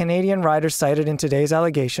for the Canadian riders cited in today's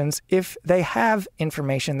allegations, if they have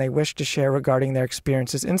information they wish to share regarding their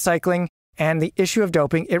experiences in cycling and the issue of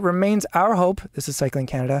doping, it remains our hope," this is Cycling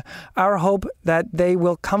Canada, "our hope that they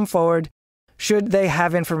will come forward should they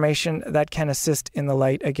have information that can assist in the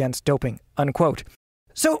light against doping," unquote.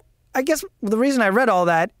 So I guess the reason I read all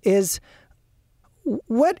that is,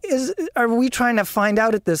 are we trying to find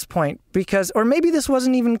out at this point? Because, or maybe this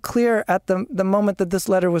wasn't even clear at the moment that this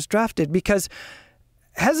letter was drafted, because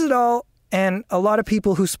Hezedal and a lot of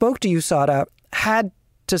people who spoke to USADA had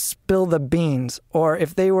to spill the beans, or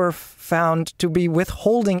if they were found to be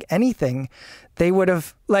withholding anything, they would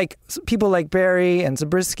have, like people like Barry and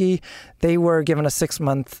Zabriskie, they were given a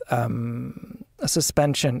 6-month a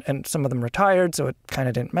suspension, and some of them retired, so it kind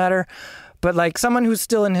of didn't matter. But like someone who's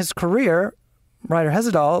still in his career, Ryder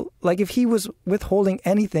Hezedal, like if he was withholding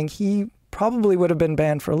anything, he probably would have been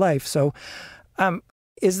banned for life. So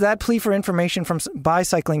is that plea for information by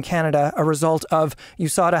Cycling Canada a result of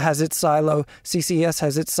USADA has its silo, CCS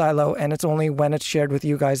has its silo, and it's only when it's shared with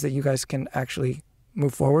you guys that you guys can actually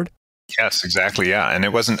move forward? Yes, exactly. Yeah. And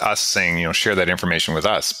it wasn't us saying, share that information with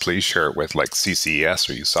us. Please share it with like CCS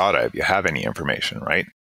or USADA if you have any information, right?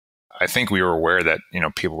 I think we were aware that,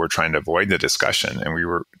 people were trying to avoid the discussion, and we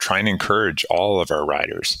were trying to encourage all of our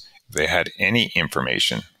riders, if they had any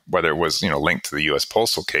information, whether it was, linked to the U.S.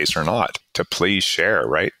 Postal case or not, to please share,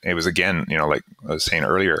 right? It was, again, like I was saying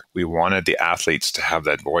earlier, we wanted the athletes to have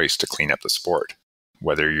that voice to clean up the sport.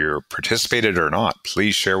 Whether you're participated or not,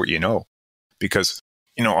 please share what you know. Because,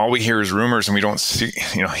 all we hear is rumors, and we don't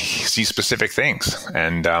see specific things.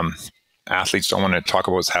 And athletes don't want to talk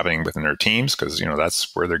about what's happening within their teams, because,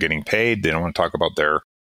 that's where they're getting paid. They don't want to talk about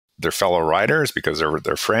their fellow riders because they're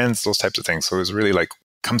their friends, those types of things. So it was really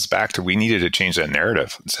comes back to, we needed to change that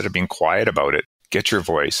narrative. Instead of being quiet about it, get your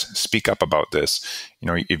voice, speak up about this.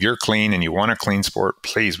 If you're clean and you want a clean sport,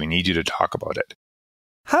 please, we need you to talk about it.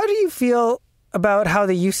 How do you feel about how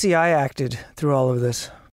the UCI acted through all of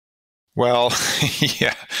this? Well,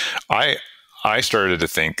 yeah, I started to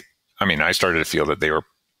think, I started to feel that they were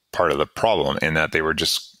part of the problem, in that they were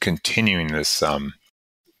just continuing this,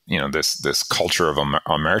 this culture of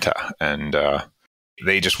omerta, and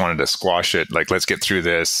they just wanted to squash it. Like, let's get through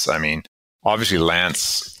this. Obviously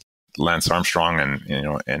Lance Armstrong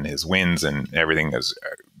and his wins and everything is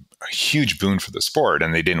a huge boon for the sport,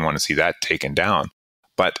 and they didn't want to see that taken down.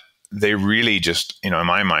 But they really just, in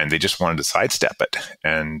my mind, they just wanted to sidestep it.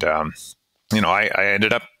 And, I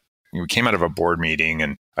ended up, we came out of a board meeting,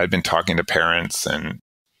 and I'd been talking to parents, and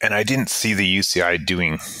I didn't see the UCI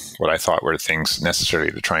doing what I thought were things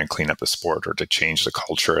necessary to try and clean up the sport or to change the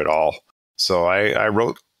culture at all. So I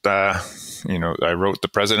wrote, I wrote the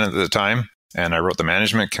president at the time, and I wrote the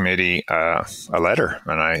management committee a letter,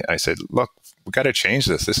 and I said, look, we got to change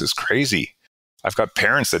this. This is crazy. I've got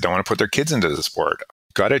parents that don't want to put their kids into the sport.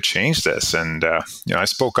 Got to change this. And, I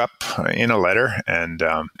spoke up in a letter and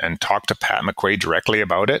talked to Pat McQuaid directly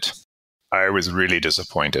about it. I was really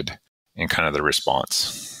disappointed in kind of the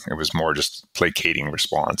response. It was more just placating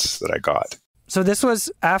response that I got. So this was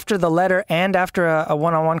after the letter and after a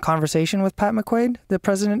one-on-one conversation with Pat McQuaid, the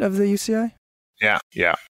president of the UCI?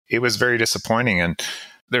 Yeah. It was very disappointing. And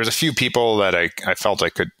there's a few people that I felt I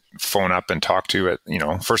could phone up and talk to.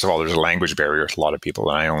 First of all, there's a language barrier with a lot of people,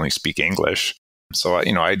 and I only speak English. So,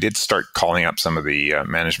 I did start calling up some of the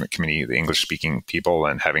management committee, the English-speaking people,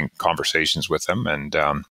 and having conversations with them. And,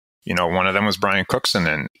 one of them was Brian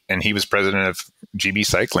Cookson, and he was president of GB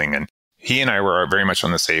Cycling. And he and I were very much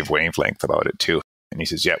on the same wavelength about it too. And he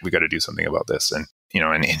says, yeah, we got to do something about this. And,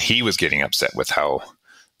 and he was getting upset with how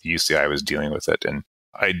the UCI was dealing with it. And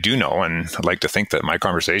I do know, and I'd like to think that my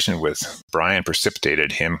conversation with Brian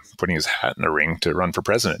precipitated him putting his hat in the ring to run for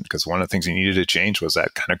president, because one of the things he needed to change was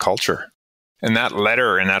that kind of culture. And that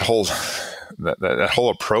letter and that whole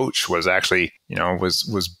approach was actually,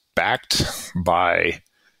 was backed by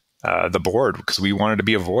the board, because we wanted to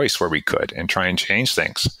be a voice where we could and try and change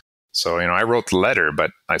things. So, I wrote the letter,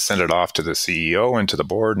 but I sent it off to the CEO and to the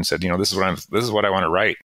board and said, this is what I want to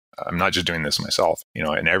write. I'm not just doing this myself,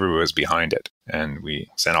 and everyone was behind it. And we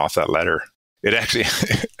sent off that letter. It actually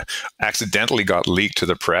accidentally got leaked to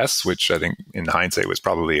the press, which I think in hindsight was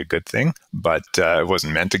probably a good thing, but it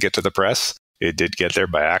wasn't meant to get to the press. It did get there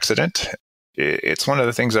by accident. It's one of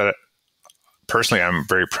the things that personally I'm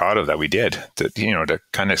very proud of that we did, to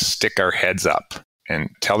kind of stick our heads up and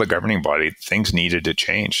tell the governing body things needed to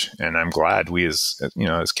change. And I'm glad we as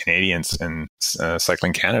Canadians and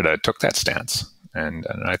Cycling Canada took that stance. And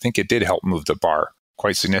I think it did help move the bar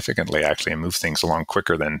quite significantly, actually, and move things along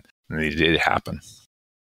quicker than they did happen.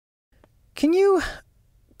 Can you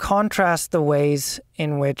contrast the ways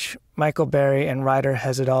in which Michael Berry and Ryder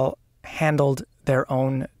Hesjedal handled their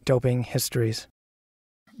own doping histories?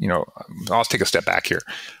 I'll take a step back here.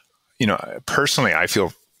 Personally, I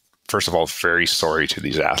feel, first of all, very sorry to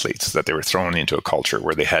these athletes that they were thrown into a culture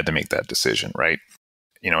where they had to make that decision, right?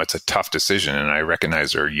 It's a tough decision, and I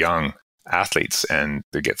recognize they're young athletes and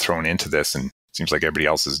they get thrown into this, and it seems like everybody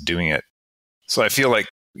else is doing it. So I feel like,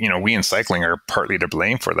 we in cycling are partly to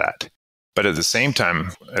blame for that. But at the same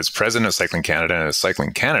time, as president of Cycling Canada and as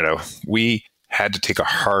Cycling Canada, we had to take a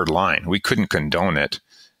hard line. We couldn't condone it.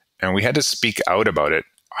 And we had to speak out about it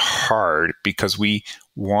hard because we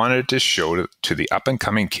wanted to show to the up and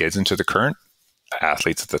coming kids and to the current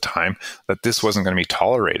athletes at the time that this wasn't going to be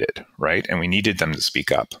tolerated, right? And we needed them to speak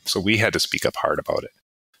up. So we had to speak up hard about it.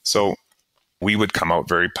 So we would come out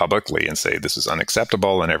very publicly and say this is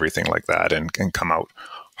unacceptable and everything like that, and come out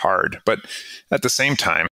hard. But at the same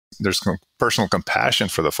time, there's personal compassion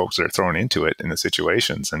for the folks that are thrown into it in the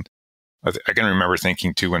situations. And I can remember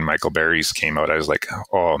thinking too, when Michael Berry's came out, I was like,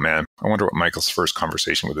 oh man, I wonder what Michael's first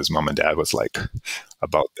conversation with his mom and dad was like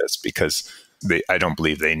about this, because I don't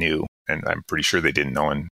believe they knew, and I'm pretty sure they didn't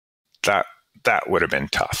know. And that would have been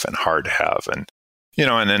tough and hard to have. And,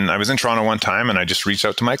 and then I was in Toronto one time and I just reached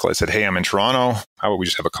out to Michael. I said, hey, I'm in Toronto. How about we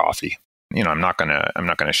just have a coffee? I'm not going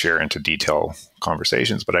to share into detail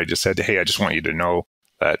conversations, but I just said, hey, I just want you to know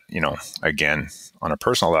that, again, on a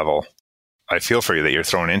personal level, I feel for you that you're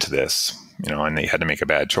thrown into this, and they had to make a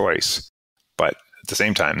bad choice. But at the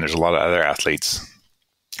same time, there's a lot of other athletes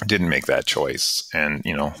who didn't make that choice, and,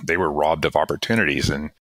 they were robbed of opportunities,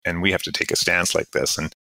 and we have to take a stance like this.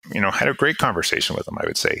 And, had a great conversation with him, I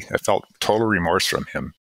would say. I felt total remorse from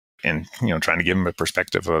him, and, trying to give him a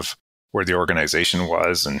perspective of where the organization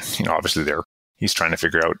was. And, obviously he's trying to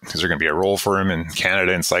figure out, is there going to be a role for him in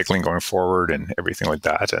Canada and cycling going forward and everything like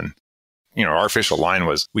that. And, our official line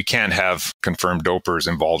was, we can't have confirmed dopers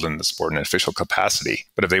involved in the sport in an official capacity.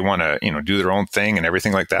 But if they want to, do their own thing and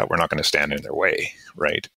everything like that, we're not going to stand in their way,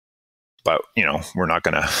 right? But, we're not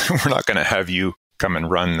going to have you come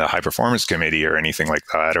and run the high performance committee or anything like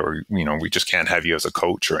that. Or, we just can't have you as a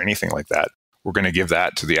coach or anything like that. We're going to give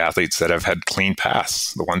that to the athletes that have had clean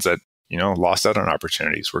paths, the ones that, lost out on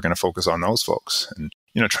opportunities. We're going to focus on those folks and,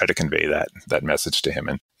 try to convey that message to him.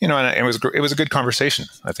 And, and it was a good conversation.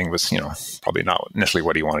 I think it was, probably not initially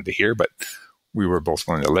what he wanted to hear, but we were both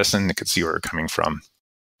willing to listen and could see where we're coming from.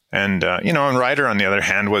 And, and Ryder, on the other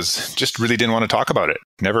hand, was just really didn't want to talk about it.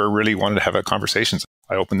 Never really wanted to have a conversation.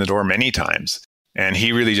 I opened the door many times, and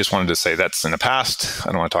he really just wanted to say, that's in the past.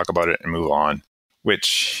 I don't want to talk about it, and move on,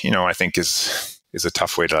 which, I think is a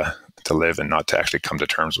tough way to live, and not to actually come to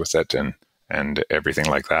terms with it and everything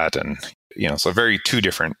like that. And, so very two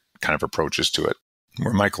different kind of approaches to it,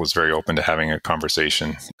 where Michael was very open to having a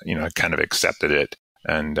conversation, kind of accepted it.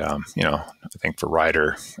 And, I think for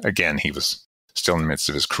Ryder, again, he was still in the midst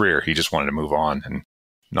of his career. He just wanted to move on and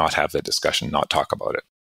not have the discussion, not talk about it.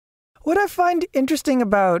 What I find interesting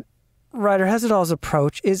about Ryder Hesjedal's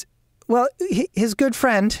approach is, well, his good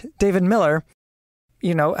friend, David Miller,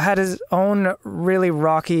 had his own really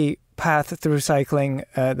rocky path through cycling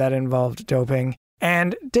that involved doping.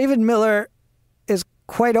 And David Miller is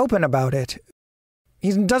quite open about it.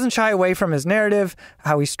 He doesn't shy away from his narrative,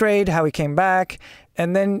 how he strayed, how he came back.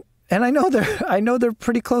 And I know they're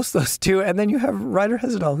pretty close, those two. And then you have Ryder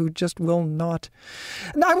Hesjedal, who just will not,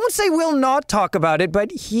 no, I won't say will not talk about it,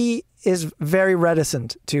 but he is very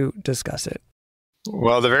reticent to discuss it.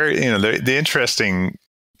 Well, the interesting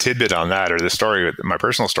tidbit on that, or the story, my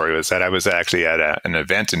personal story, was that I was actually at an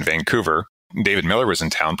event in Vancouver. David Miller was in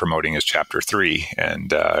town promoting his Chapter 3 and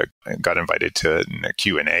got invited to a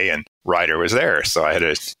Q&A, and Ryder was there. So I had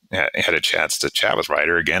a chance to chat with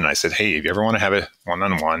Ryder again. And I said, hey, if you ever want to have a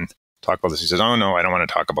one-on-one, talk about this. He says, oh, no, I don't want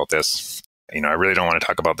to talk about this. I really don't want to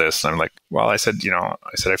talk about this. And I'm like, well, I said,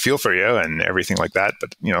 I feel for you and everything like that.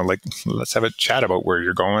 But, let's have a chat about where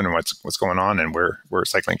you're going and what's going on and where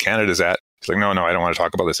Cycling Canada's at. He's like, no, I don't want to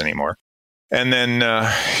talk about this anymore. And then,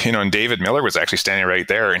 and David Miller was actually standing right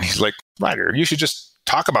there. And he's like, Ryder, you should just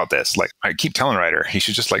talk about this. Like, I keep telling Ryder, he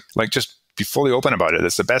should just just be fully open about it.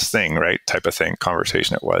 It's the best thing, right? Type of thing,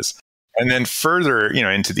 conversation it was. And then further,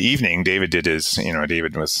 into the evening, David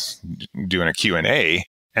was doing a Q&A.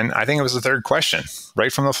 And I think it was the third question,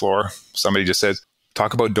 right from the floor. Somebody just said,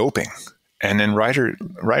 talk about doping. And then Ryder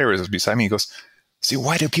was beside me. He goes, see,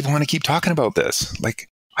 why do people want to keep talking about this? Like,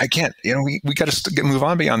 I can't, we got to move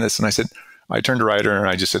on beyond this. And I turned to Ryder and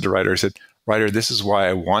I just said to Ryder, I said, Ryder, this is why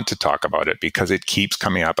I want to talk about it, because it keeps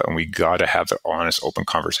coming up and we got to have the honest, open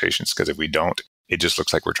conversations, because if we don't, it just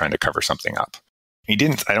looks like we're trying to cover something up. I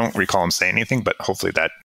don't recall him saying anything, but hopefully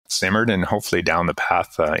that simmered, and hopefully down the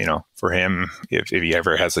path, for him, if he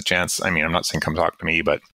ever has a chance, I'm not saying come talk to me,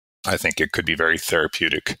 but I think it could be very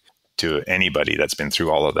therapeutic to anybody that's been through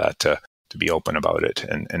all of that to be open about it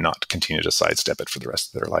and not continue to sidestep it for the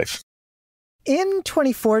rest of their life. In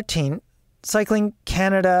 2014, Cycling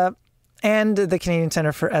Canada and the Canadian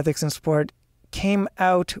Centre for Ethics in Sport came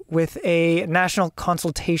out with a national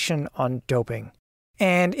consultation on doping.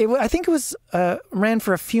 And I think it was ran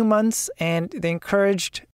for a few months, and they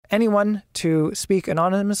encouraged anyone to speak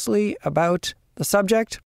anonymously about the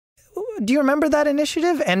subject. Do you remember that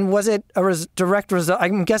initiative? And was it a direct result?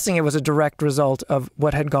 I'm guessing it was a direct result of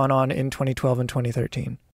what had gone on in 2012 and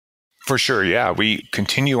 2013. For sure, yeah. We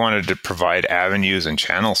wanted to provide avenues and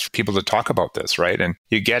channels for people to talk about this, right? And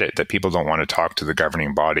you get it that people don't want to talk to the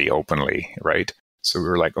governing body openly, right? So we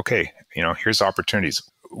were like, okay, here's opportunities.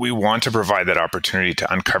 We want to provide that opportunity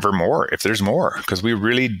to uncover more, if there's more, because we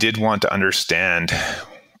really did want to understand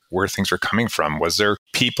where things are coming from. Was there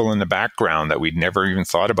people in the background that we'd never even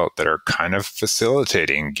thought about that are kind of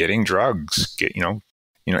facilitating getting drugs,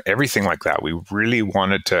 everything like that? We really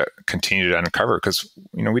wanted to continue to uncover, because,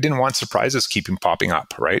 we didn't want surprises keeping popping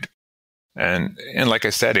up, right? And like I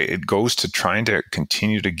said, it goes to trying to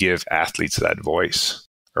continue to give athletes that voice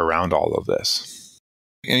around all of this.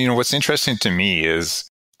 And, what's interesting to me is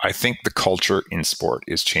I think the culture in sport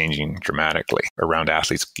is changing dramatically around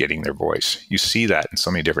athletes getting their voice. You see that in so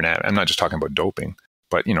many different, I'm not just talking about doping,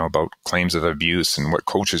 but, about claims of abuse and what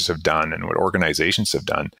coaches have done and what organizations have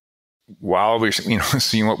done. While we're,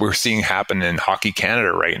 seeing what we're seeing happen in Hockey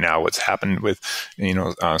Canada right now, what's happened with,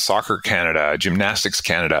 Soccer Canada, Gymnastics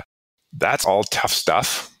Canada, that's all tough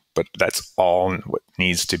stuff, but that's all what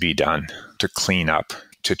needs to be done to clean up,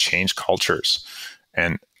 to change cultures.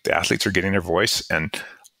 And the athletes are getting their voice, and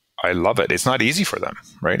I love it. It's not easy for them,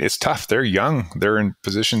 right? It's tough. They're young. They're in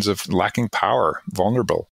positions of lacking power,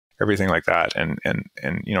 vulnerable, everything like that. And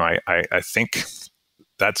I think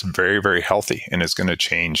that's very, very healthy, and it's going to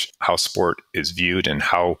change how sport is viewed and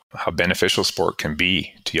how beneficial sport can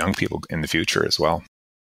be to young people in the future as well.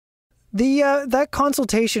 That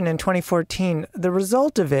consultation in 2014, the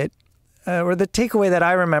result of it, or the takeaway that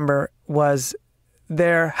I remember, was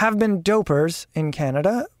there have been dopers in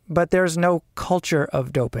Canada, but there's no culture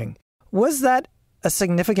of doping. Was that a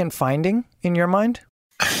significant finding in your mind?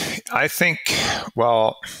 I think,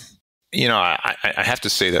 I have to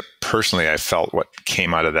say that personally, I felt what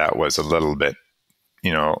came out of that was a little bit,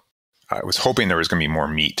 I was hoping there was going to be more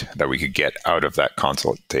meat that we could get out of that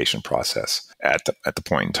consultation process at the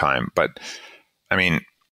point in time. But I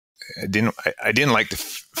didn't like to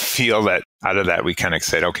feel that out of that we kind of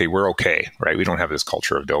said, okay, we're okay, right? We don't have this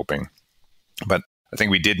culture of doping. But I think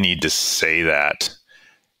we did need to say that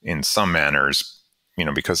in some manners,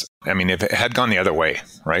 because, I mean, if it had gone the other way,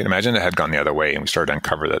 right? Imagine it had gone the other way and we started to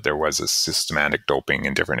uncover that there was a systematic doping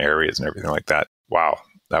in different areas and everything like that. Wow,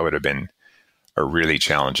 that would have been a really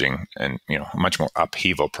challenging and, a much more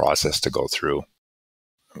upheaval process to go through.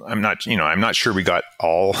 I'm not sure we got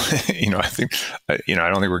all, I think, I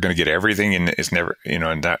don't think we're going to get everything, and it's never,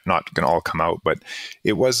 and that not going to all come out, but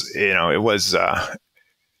it was as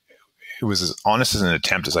honest as an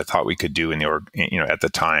attempt as I thought we could do at the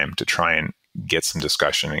time to try and get some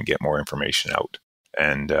discussion and get more information out.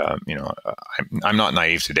 And, I'm not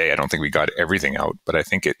naive today. I don't think we got everything out, but I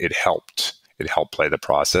think it helped. It helped play the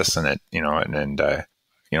process, and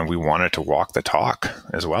we wanted to walk the talk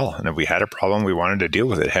as well. And if we had a problem, we wanted to deal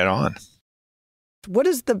with it head on. What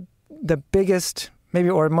is the biggest,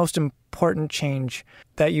 maybe, or most important change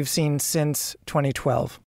that you've seen since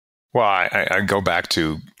 2012? Well, I go back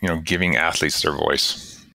to, giving athletes their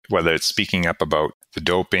voice, whether it's speaking up about the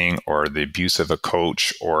doping or the abuse of a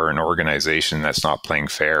coach or an organization that's not playing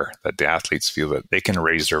fair, that the athletes feel that they can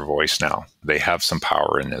raise their voice now. They have some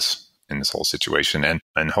power in this whole situation,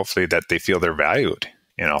 and hopefully that they feel they're valued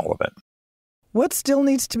in all of it. What still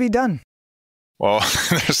needs to be done? Well,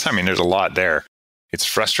 there's a lot there. It's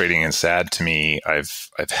frustrating and sad to me. I've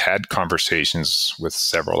had conversations with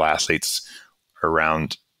several athletes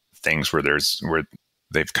around things where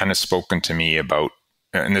they've kind of spoken to me about,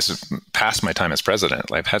 and this is past my time as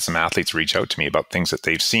president. I've had some athletes reach out to me about things that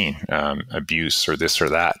they've seen, abuse or this or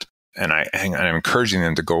that. And I'm encouraging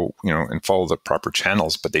them to go, and follow the proper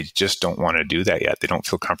channels, but they just don't want to do that yet. They don't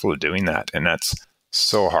feel comfortable doing that. And that's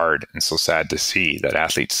so hard and so sad to see that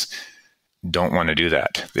athletes don't want to do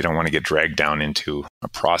that. They don't want to get dragged down into a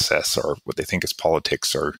process or what they think is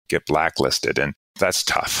politics or get blacklisted. And that's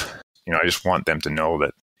tough. I just want them to know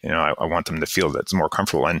that, I want them to feel that it's more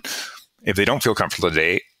comfortable. And if they don't feel comfortable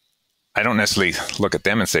today, I don't necessarily look at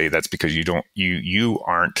them and say that's because you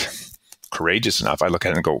aren't courageous enough. I look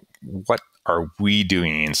at it and go, what are we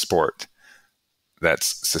doing in sport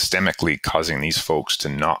that's systemically causing these folks to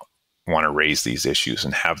not want to raise these issues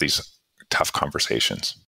and have these tough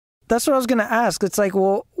conversations? That's what I was going to ask. It's like,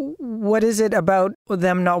 well, what is it about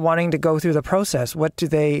them not wanting to go through the process? What do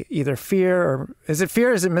they either fear, or is it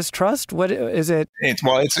fear? Is it mistrust? What is it? It's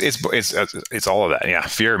all of that. Yeah.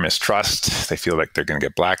 Fear, mistrust. They feel like they're going to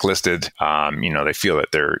get blacklisted. They feel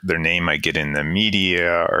that their name might get in the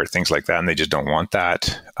media or things like that, and they just don't want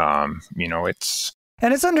that. And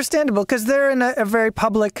it's understandable because they're in a very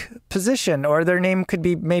public position, or their name could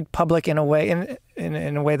be made public in a way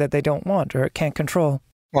in a way that they don't want or can't control.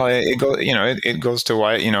 Well, it goes to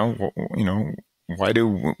why, why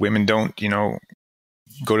do women don't,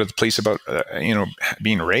 go to the police about,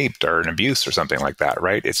 being raped or an abuse or something like that,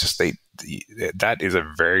 right? It's just that is a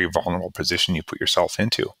very vulnerable position you put yourself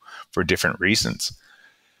into for different reasons.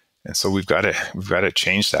 And so we've got to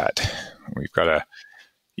change that. We've got to,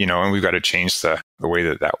 and we've got to change the way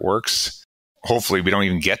that works. Hopefully we don't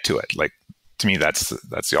even get to it. Like, to me, that's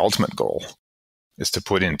the ultimate goal, is to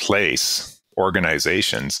put in place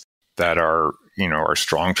organizations that are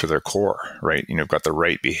strong to their core, right? You've got the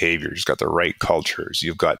right behaviors, you've got the right cultures,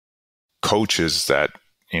 you've got coaches that,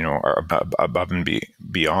 are above and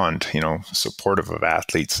beyond, supportive of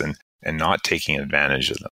athletes and not taking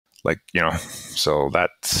advantage of them. So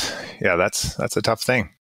that's a tough thing.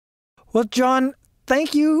 Well, John,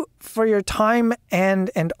 thank you for your time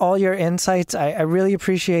and all your insights. I really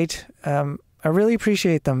appreciate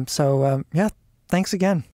them. So thanks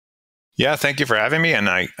again. Yeah, thank you for having me. And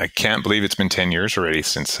I can't believe it's been 10 years already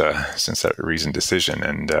since that reasoned decision.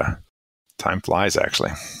 And time flies,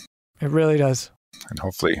 actually. It really does. And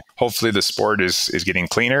hopefully the sport is getting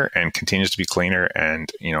cleaner and continues to be cleaner.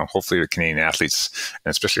 And, hopefully the Canadian athletes,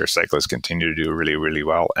 and especially our cyclists, continue to do really, really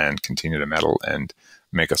well and continue to medal and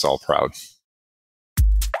make us all proud.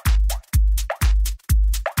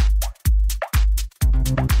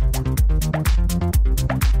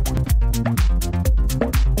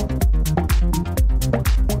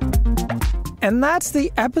 And that's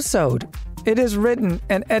the episode. It is written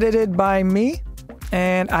and edited by me,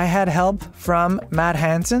 and I had help from Matt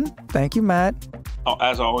Hansen. Thank you, Matt. Oh,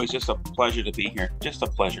 as always, just a pleasure to be here. Just a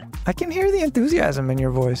pleasure. I can hear the enthusiasm in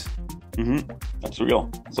your voice. Mm-hmm. That's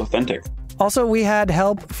real. It's authentic. Also, we had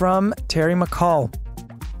help from Terry McCall.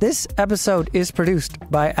 This episode is produced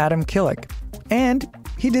by Adam Killick, and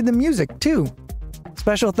he did the music too.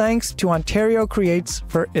 Special thanks to Ontario Creates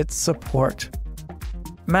for its support.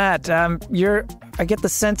 Matt, I get the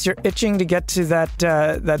sense you're itching to get to that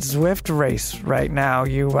Zwift race right now.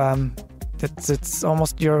 It's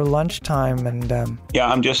almost your lunchtime, and yeah,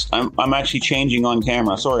 I'm actually changing on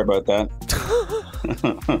camera. Sorry about that.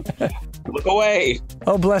 Look away.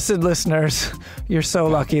 Oh, blessed listeners. You're so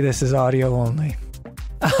lucky this is audio only.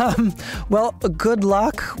 Well, good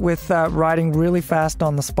luck with riding really fast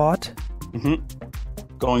on the spot.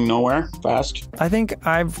 Mm-hmm. Going nowhere fast. I think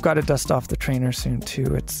I've got to dust off the trainer soon,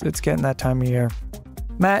 too. It's getting that time of year.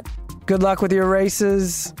 Matt, good luck with your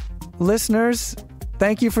races. Listeners,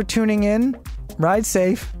 thank you for tuning in. Ride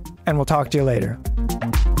safe, and we'll talk to you later.